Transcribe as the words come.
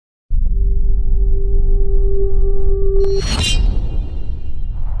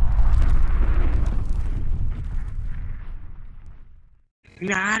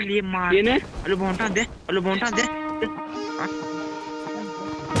ಯಾರ್ಲಿ ಏನೇ ಅಲ್ಲಿ ಹೊಂಟಂದೆ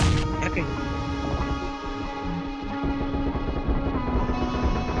ಯಾಕೆ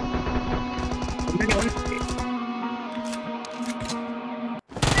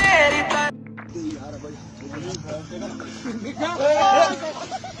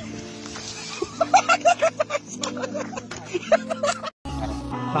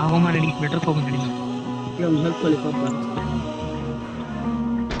Pahomani better Pubg.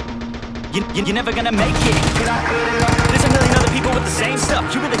 You're never gonna make it. There's a million other people with the same stuff.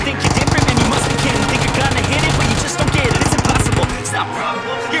 You really think you're different, man? You must be kidding. Think you're gonna hit it, but you just don't get it. It's impossible. It's not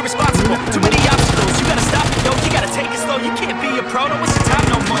probable. Irresponsible. Too many obstacles. You gotta stop it, yo. You gotta take it slow. You can't be a pro. Don't waste your time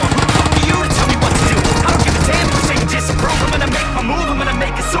no more. Who are you to tell me what to do? I don't give a damn if you say you disapprove. I'm gonna make my move. I'm gonna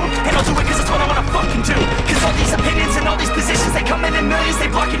make it soon, and I'll do it 'cause it's what I wanna fucking do. 'Cause all these opinions and all these positions, they come in millions. They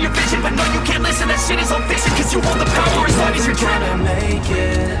blocking your vision, but no, you can't listen. That shit is all fiction. 'Cause you hold the power as long as you're trying to make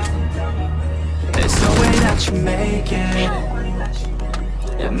it. There's no way that you make it.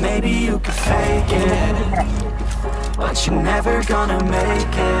 Yeah, maybe you could fake it, but you're never gonna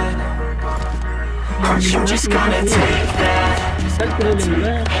make it. Aren't you just gonna take that?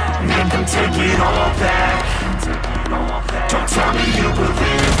 Make them take it all back. Don't tell me you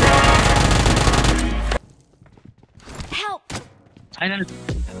believe that. Help! I know.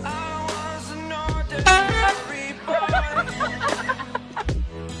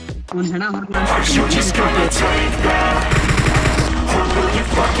 Are you just gonna take that? Or will you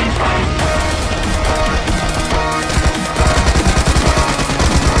fucking fight?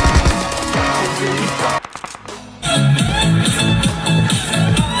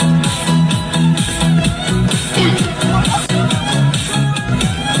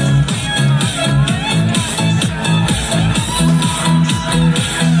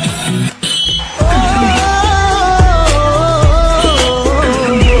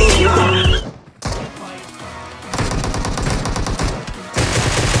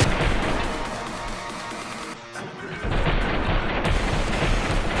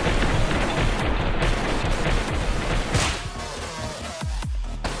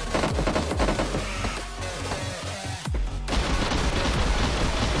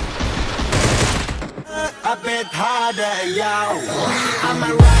 A bit harder, yo. I'm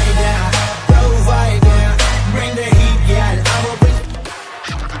a rider, provider. Bring the heat, yeah. I will bring.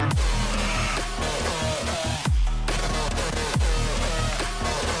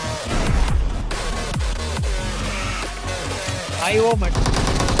 I but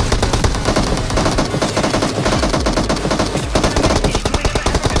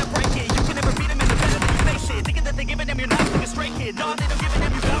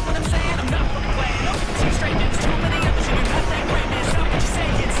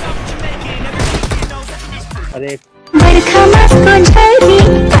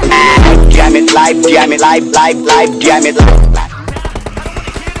Jam it live, jam it live, jam it live.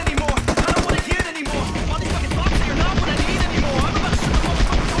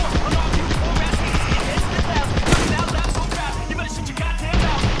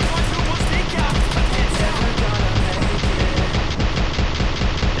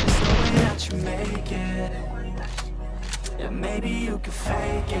 Maybe you could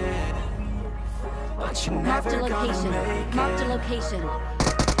fake it, but you're never gonna make it. Marked a location.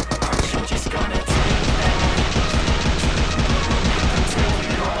 Aren't you just gonna